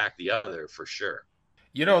impact the other for sure.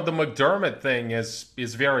 The McDermott thing is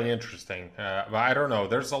very interesting. I don't know.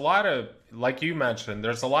 There's a lot of, like you mentioned,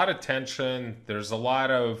 there's a lot of tension. There's a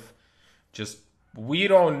lot of just, we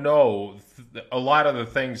don't know a lot of the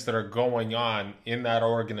things that are going on in that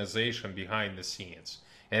organization behind the scenes.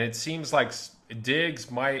 And it seems like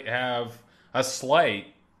Diggs might have a slight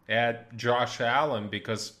at Josh Allen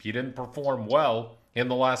because he didn't perform well in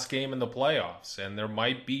the last game in the playoffs. And there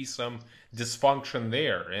might be some dysfunction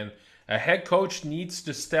there. And a head coach needs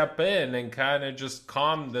to step in and kind of just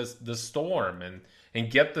calm the storm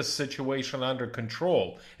and get the situation under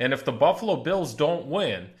control. And if the Buffalo Bills don't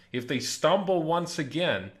win, if they stumble once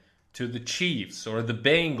again to the Chiefs or the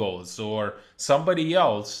Bengals or somebody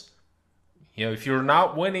else, if you're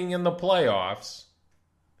not winning in the playoffs,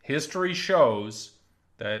 history shows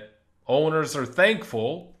that owners are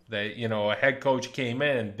thankful that, a head coach came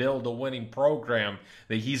in and built a winning program,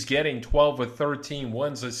 that he's getting 12 or 13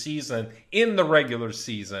 wins a season in the regular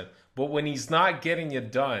season. But when he's not getting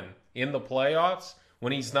it done in the playoffs,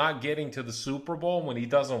 when he's not getting to the Super Bowl, when he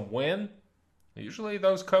doesn't win, usually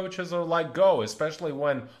those coaches are let go, especially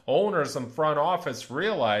when owners and front office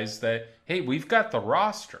realize that, hey, we've got the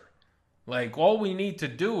roster. Like, all we need to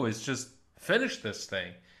do is just finish this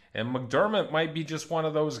thing. And McDermott might be just one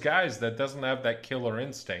of those guys that doesn't have that killer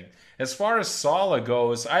instinct. As far as Saleh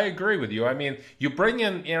goes, I agree with you. I mean, you bring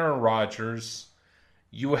in Aaron Rodgers.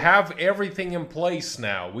 You have everything in place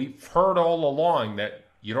now. We've heard all along that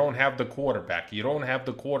you don't have the quarterback. You don't have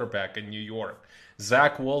the quarterback in New York.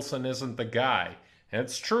 Zach Wilson isn't the guy. And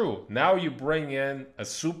it's true. Now you bring in a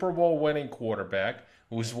Super Bowl winning quarterback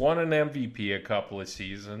who's won an MVP a couple of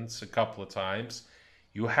seasons, a couple of times.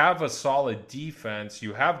 You have a solid defense.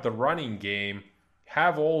 You have the running game.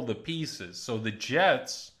 Have all the pieces. So the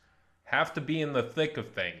Jets have to be in the thick of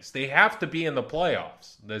things. They have to be in the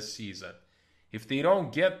playoffs this season. If they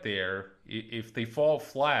don't get there, if they fall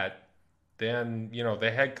flat, then,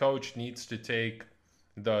 the head coach needs to take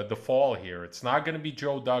the fall here. It's not going to be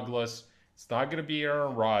Joe Douglas. It's not going to be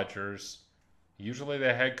Aaron Rodgers. Usually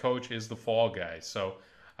the head coach is the fall guy. So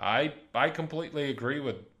I completely agree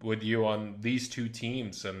with you on these two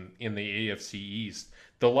teams in the AFC East.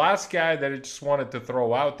 The last guy that I just wanted to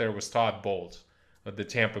throw out there was Todd Bowles of the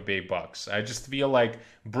Tampa Bay Bucks. I just feel like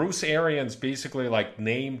Bruce Arians basically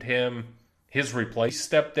named him his replacement,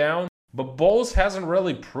 stepped down. But Bowles hasn't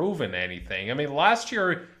really proven anything. I mean, last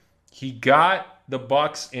year he got the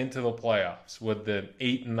Bucks into the playoffs with the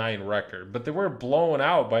 8-9 record, but they were blown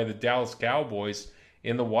out by the Dallas Cowboys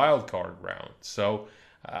in the wild card round. So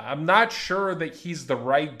I'm not sure that he's the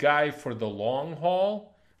right guy for the long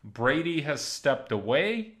haul. Brady has stepped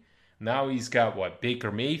away. Now he's got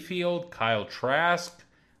Baker Mayfield, Kyle Trask.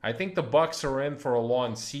 I think the Bucks are in for a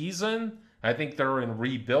long season. I think they're in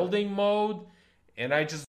rebuilding mode, and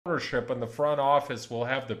ownership and the front office will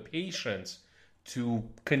have the patience to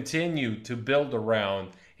continue to build around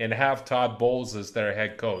and have Todd Bowles as their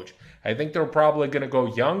head coach. I think they're probably going to go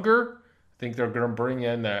younger. I think they're going to bring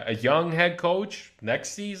in a young head coach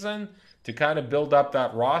next season to kind of build up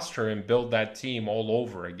that roster and build that team all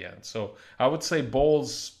over again. So I would say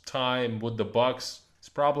Bowles' time with the Bucks is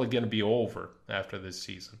probably going to be over after this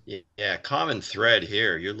season. Yeah, common thread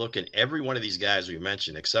here. You're looking, every one of these guys we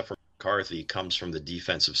mentioned, except for McCarthy, comes from the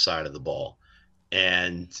defensive side of the ball.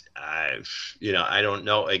 And I don't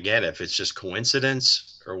know, again, if it's just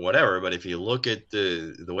coincidence or whatever, but if you look at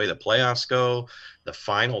the way the playoffs go, the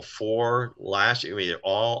Final Four last year, they're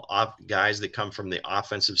all guys that come from the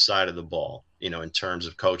offensive side of the ball, in terms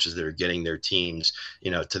of coaches that are getting their teams,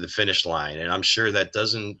 to the finish line. And I'm sure that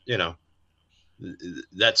doesn't,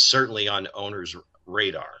 that's certainly on owners'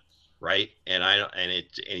 radar. Right. And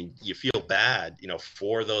you feel bad,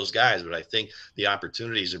 for those guys. But I think the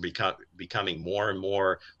opportunities are becoming more and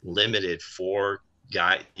more limited for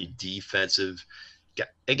defensive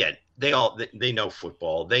again, they know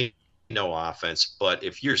football, they know offense, but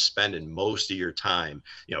if you're spending most of your time,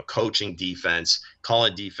 coaching defense,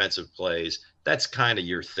 calling defensive plays, that's kind of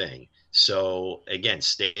your thing. So again,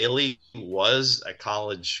 Staley was a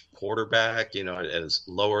college quarterback, at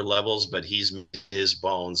lower levels, but he's made his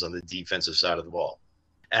bones on the defensive side of the ball.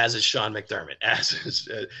 As is Sean McDermott,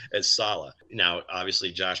 as Saleh. Now,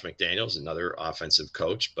 obviously, Josh McDaniels, another offensive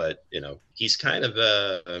coach, but he's kind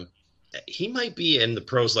of he might be in the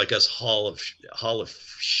Pros Like Us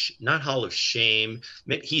not Hall of Shame.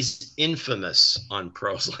 He's infamous on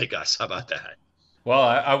Pros Like Us. How about that? Well,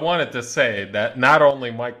 I wanted to say that not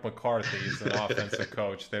only Mike McCarthy is an offensive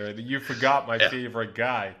coach there, you forgot my favorite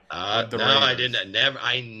guy. No, I didn't.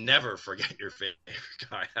 I never forget your favorite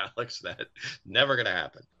guy, Alex. That never going to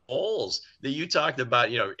happen. Bowles, that you talked about,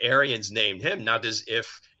 Arians named him. Now,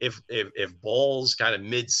 if Bowles kind of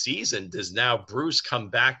mid-season, does now Bruce come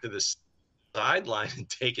back to the sideline and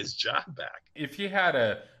take his job back? If you had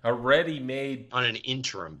a ready-made on an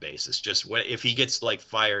interim basis, just if he gets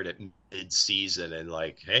fired at mid-season and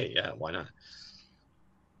hey, yeah, why not?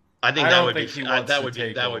 I think that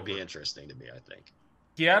would be interesting to me. I think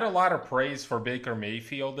he had a lot of praise for Baker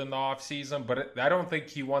Mayfield in the offseason, but I don't think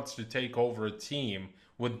he wants to take over a team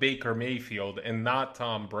with Baker Mayfield and not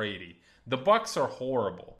Tom Brady. The Bucs are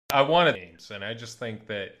horrible. I wanted games, and I just think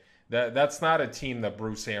that's not a team that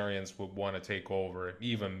Bruce Arians would want to take over,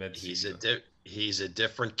 even mid-season. He's a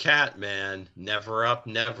different cat, man. Never up,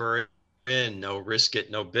 never in. No risk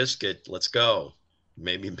it, no biscuit. Let's go.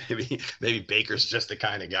 Maybe Baker's just the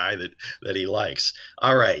kind of guy that he likes.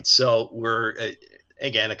 All right, so we're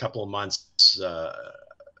again a couple of months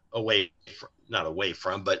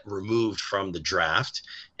but removed from the draft,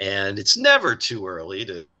 and it's never too early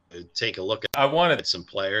to take a look at some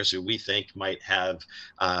players who we think might have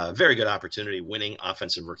a very good opportunity winning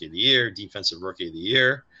Offensive Rookie of the Year, Defensive Rookie of the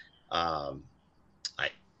Year. I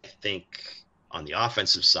think on the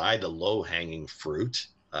offensive side, the low-hanging fruit,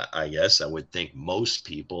 I guess I would think most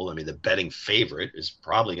people, the betting favorite is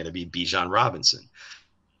probably going to be Bijan Robinson,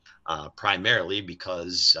 primarily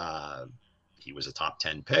because he was a top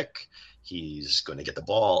 10 pick. He's going to get the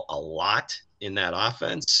ball a lot in that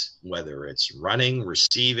offense, whether it's running,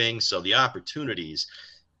 receiving. So the opportunities,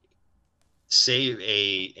 save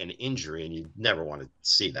an injury, and you never want to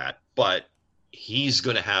see that, but he's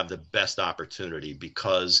going to have the best opportunity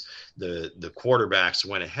because the quarterbacks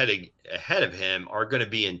went ahead of him are going to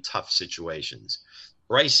be in tough situations.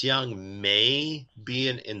 Bryce Young may be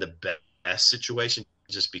in the best situation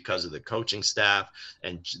just because of the coaching staff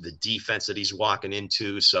and the defense that he's walking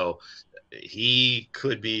into. So he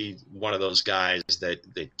could be one of those guys that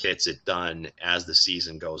gets it done as the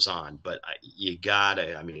season goes on. But you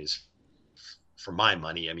gotta, for my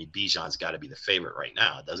money, Bijan's got to be the favorite right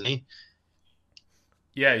now, doesn't he?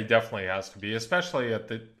 Yeah, he definitely has to be, especially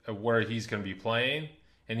at where he's going to be playing,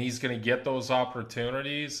 and he's going to get those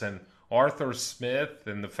opportunities. And Arthur Smith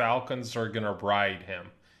and the Falcons are going to ride him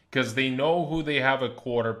because they know who they have at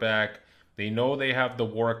quarterback. They know they have the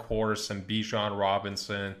workhorse and Bijan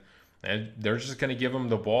Robinson, and they're just going to give him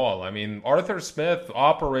the ball. Arthur Smith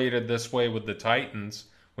operated this way with the Titans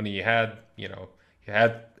when he had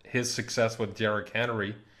his success with Derrick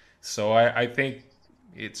Henry. So I think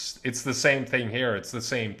it's the same thing here. It's the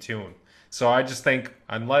same tune. So I just think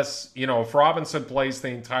unless, if Robinson plays the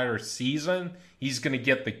entire season, he's going to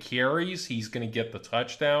get the carries, he's going to get the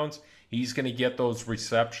touchdowns, he's going to get those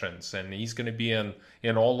receptions, and he's going to be an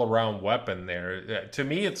all-around weapon there. To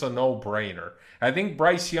me, it's a no-brainer. I think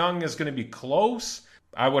Bryce Young is going to be close.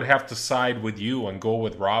 I would have to side with you and go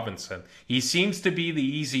with Robinson. He seems to be the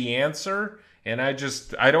easy answer, and I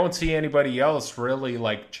don't see anybody else really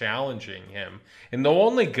challenging him. And the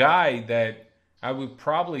only guy that I would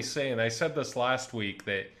probably say, and I said this last week,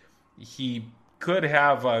 that he could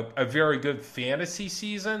have a very good fantasy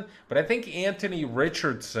season, but I think Anthony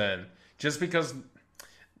Richardson, just because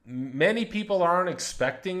many people aren't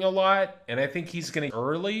expecting a lot, and I think he's going to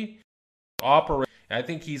early operate. I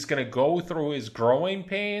think he's going to go through his growing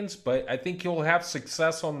pains, but I think he'll have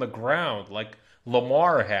success on the ground like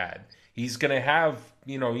Lamar had. He's going to have,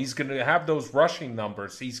 he's going to have those rushing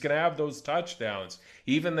numbers. He's going to have those touchdowns.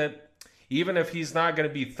 Even if he's not going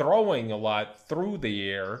to be throwing a lot through the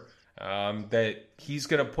air, that he's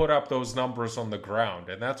going to put up those numbers on the ground.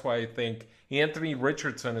 And that's why I think Anthony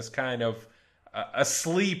Richardson is kind of a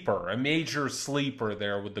sleeper, a major sleeper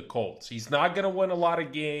there with the Colts. He's not going to win a lot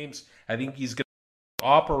of games. I think he's going to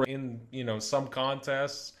operate in, some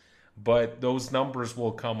contests, but those numbers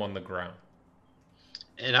will come on the ground.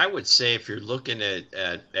 And I would say if you're looking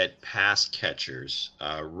at pass catchers,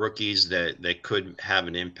 rookies that could have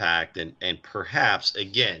an impact, and perhaps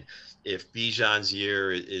again, if Bijan's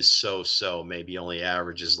year is so, maybe only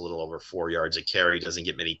averages a little over 4 yards a carry, doesn't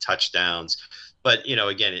get many touchdowns, but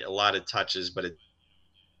again, a lot of touches, but it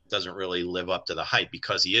doesn't really live up to the hype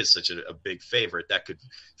because he is such a big favorite. That could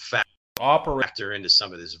factor into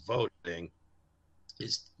some of this voting.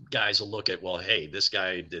 Is guys will look at, well, hey, this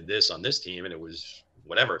guy did this on this team, and it was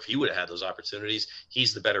whatever. If he would have had those opportunities,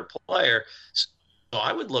 he's the better player. So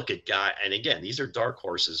I would look at guy, and again, these are dark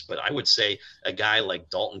horses, but I would say a guy like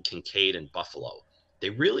Dalton Kincaid in Buffalo. They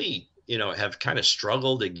really, have kind of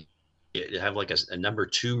struggled to have like a number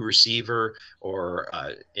 2 receiver, or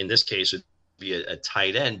in this case, it'd be a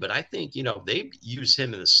tight end. But I think, they use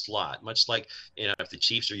him in the slot, much like, if the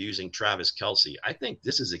Chiefs are using Travis Kelce. I think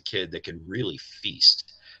this is a kid that can really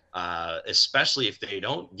feast, especially if they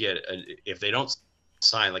don't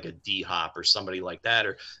sign like a D-Hop or somebody like that,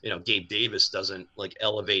 or Gabe Davis doesn't like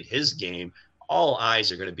elevate his game. All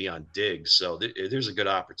eyes are going to be on Diggs, so there's a good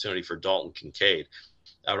opportunity for Dalton Kincaid.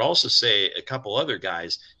 I would also say a couple other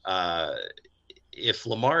guys. If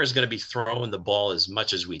Lamar is going to be throwing the ball as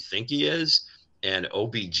much as we think he is, and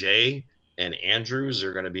OBJ and Andrews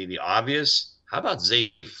are going to be the obvious, how about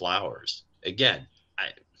Zay Flowers? Again,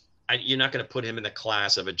 you're not going to put him in the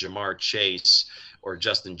class of a Jamar Chase or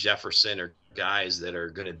Justin Jefferson, or guys that are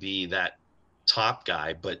going to be that top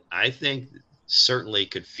guy, but I think certainly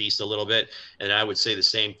could feast a little bit. And I would say the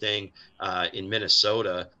same thing in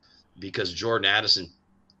Minnesota, because Jordan Addison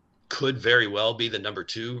could very well be the number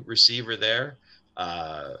 2 receiver there.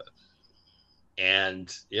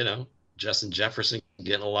 And, Justin Jefferson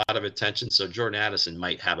getting a lot of attention. So Jordan Addison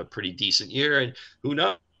might have a pretty decent year. And who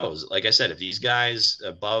knows? Like I said, if these guys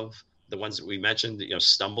above the ones that we mentioned,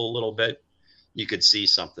 stumble a little bit, you could see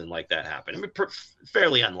something like that happen. I mean,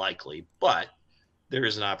 fairly unlikely, but there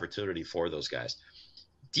is an opportunity for those guys.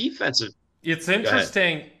 Defensive. It's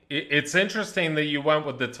interesting. It's interesting that you went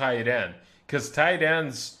with the tight end,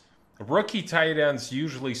 because rookie tight ends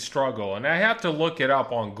usually struggle. And I had to look it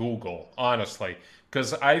up on Google, honestly,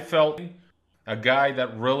 because I felt a guy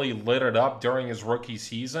that really lit it up during his rookie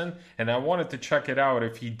season, and I wanted to check it out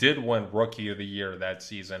if he did win Rookie of the Year that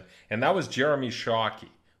season. And that was Jeremy Shockey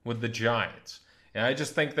with the Giants. And I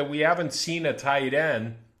just think that we haven't seen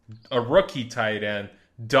a rookie tight end,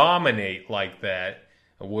 dominate like that,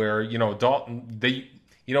 where, Dalton,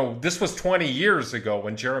 this was 20 years ago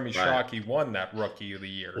when Jeremy Shockey won that Rookie of the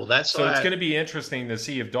Year. Well, it's going to be interesting to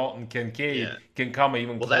see if Dalton Kincaid can come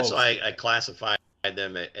even closer. Well, that's why I classify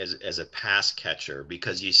them as a pass catcher,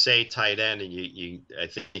 because you say tight end, and I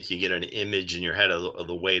think you get an image in your head of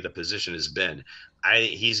the way the position has been.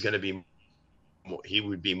 He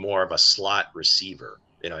would be more of a slot receiver,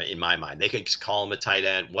 in my mind. They could call him a tight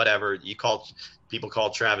end, whatever. People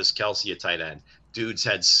call Travis Kelce a tight end. Dude's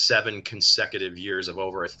had 7 consecutive years of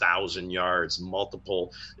over 1,000 yards,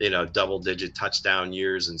 multiple, double-digit touchdown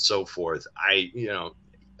years, and so forth.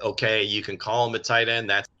 Okay, you can call him a tight end.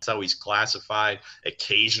 That's how he's classified.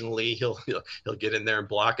 Occasionally, he'll get in there and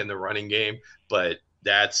block in the running game, but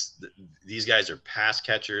these guys are pass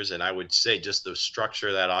catchers, and I would say just the structure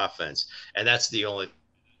of that offense. And that's the only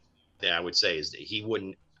thing I would say, is that he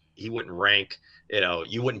wouldn't rank,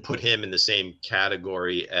 you wouldn't put him in the same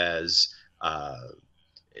category as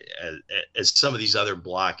some of these other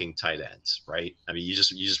blocking tight ends, right? I mean, you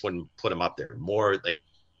just wouldn't put him up there. More like,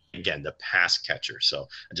 again, the pass catcher. So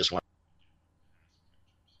I just want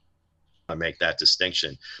to make that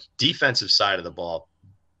distinction. Defensive side of the ball,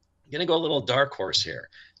 I'm going to go a little dark horse here.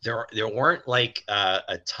 There weren't like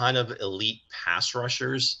a ton of elite pass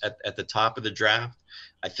rushers at the top of the draft.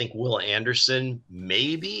 I think Will Anderson,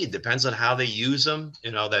 maybe. It depends on how they use him.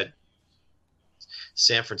 That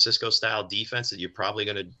San Francisco style defense that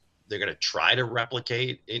they're going to try to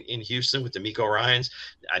replicate in Houston with DeMeco Ryans.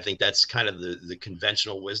 I think that's kind of the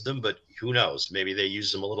conventional wisdom, but who knows? Maybe they use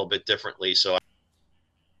them a little bit differently. So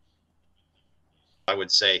I would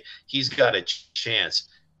say he's got a chance.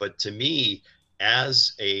 But to me,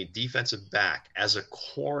 as a defensive back, as a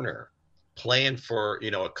corner, playing for,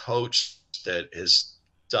 a coach that has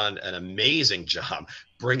done an amazing job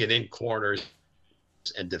bringing in corners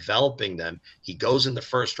and developing them, he goes in the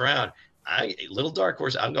first round. Little dark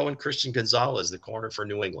horse, I'm going Christian Gonzalez, the corner for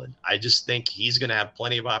New England. I just think he's going to have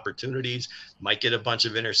plenty of opportunities, might get a bunch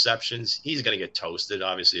of interceptions. He's going to get toasted.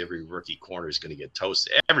 Obviously, every rookie corner is going to get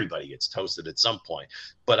toasted. Everybody gets toasted at some point.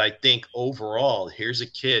 But I think overall, here's a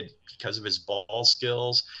kid, because of his ball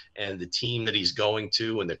skills and the team that he's going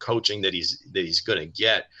to and the coaching that he's going to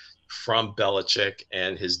get from Belichick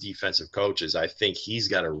and his defensive coaches, I think he's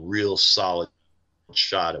got a real solid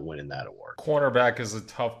shot at winning that award. Cornerback is a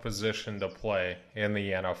tough position to play in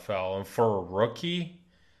the NFL, and for a rookie,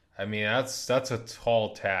 I mean that's a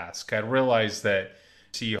tall task. I realize that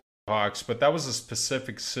Seahawks, but that was a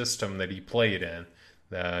specific system that he played in.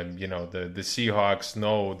 The Seahawks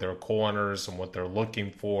know their corners and what they're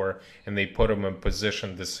looking for, and they put them in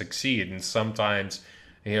position to succeed. And sometimes,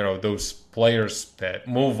 those players that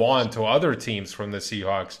move on to other teams from the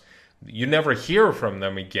Seahawks, you never hear from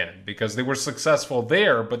them again because they were successful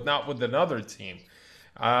there, but not with another team.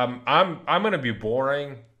 I'm going to be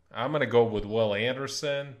boring. I'm going to go with Will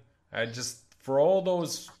Anderson. For all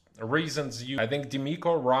those reasons, I think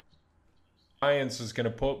DeMeco Ryans is going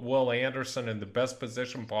to put Will Anderson in the best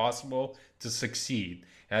position possible to succeed.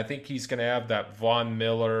 And I think he's going to have that Von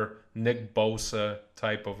Miller, Nick Bosa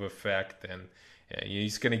type of effect, and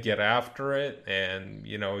he's going to get after it. And,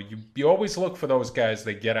 you always look for those guys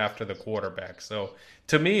that get after the quarterback. So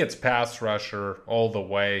to me, it's pass rusher all the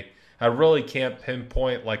way. I really can't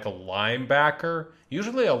pinpoint like a linebacker.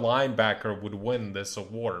 Usually a linebacker would win this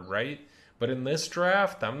award, right? But in this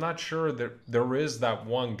draft, I'm not sure that there is that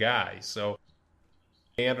one guy. So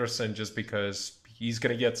Anderson, just because he's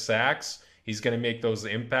going to get sacks, he's going to make those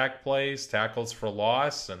impact plays, tackles for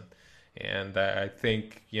loss, and I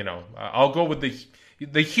think I'll go with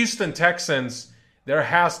the Houston Texans. There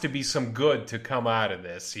has to be some good to come out of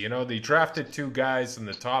this. They drafted 2 guys in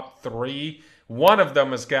the top 3. One of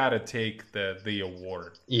them has got to take the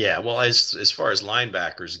award. Yeah, well, as far as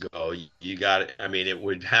linebackers go, you got it. I mean, it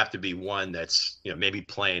would have to be one that's maybe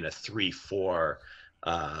playing a 3-4,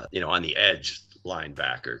 on the edge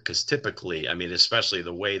linebacker, because typically, I mean, especially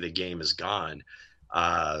the way the game has gone,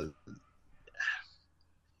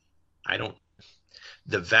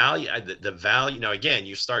 the value now, again,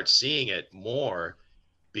 you start seeing it more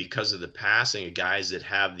because of the passing of guys that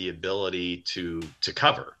have the ability to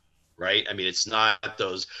cover, right? I mean, it's not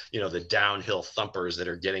those, the downhill thumpers that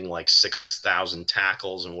are getting like 6,000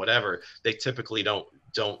 tackles and whatever. They typically don't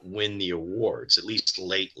win the awards, at least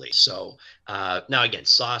lately. So now again,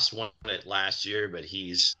 Sauce won it last year, but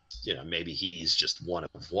he's, maybe he's just one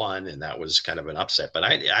of one, and that was kind of an upset. But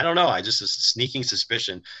I don't know. I just a sneaking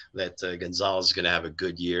suspicion that Gonzalez is going to have a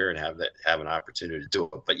good year and have an opportunity to do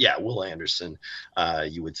it. But yeah, Will Anderson,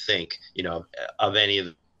 you would think, of any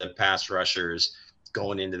of the pass rushers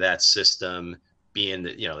going into that system, being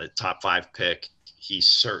the top 5 pick, he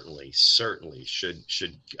certainly should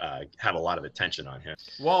have a lot of attention on him.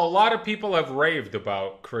 Well, a lot of people have raved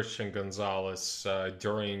about Christian Gonzalez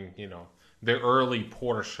during the early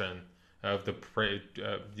portion of the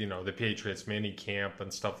Patriots mini camp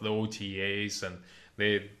and stuff, the OTAs, and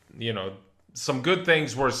they some good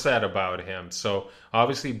things were said about him. So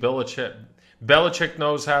obviously Belichick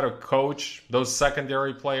knows how to coach those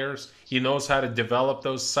secondary players. He knows how to develop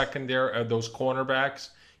those those cornerbacks.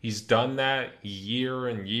 He's done that year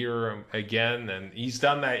and year again, and he's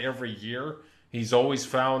done that every year. He's always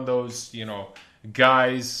found those,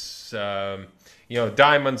 guys,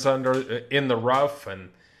 diamonds in the rough,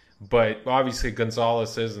 but obviously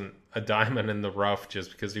Gonzalez isn't a diamond in the rough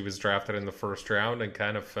just because he was drafted in the first round and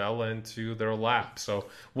kind of fell into their lap. So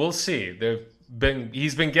we'll see.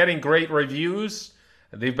 He's been getting great reviews.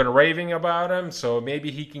 They've been raving about him, so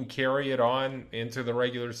maybe he can carry it on into the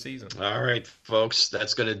regular season. All right, folks,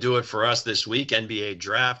 that's going to do it for us this week. NBA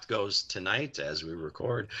draft goes tonight as we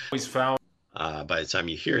record. Always found. By the time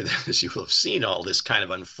you hear this, you will have seen all this kind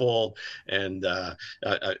of unfold, and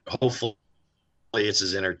hopefully it's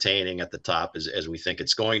as entertaining at the top as we think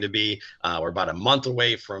it's going to be. We're about a month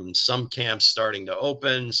away from some camps starting to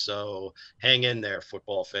open, so hang in there,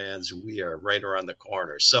 football fans. We are right around the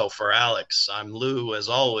corner. So for Alex, I'm Lou, as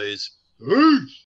always. Peace.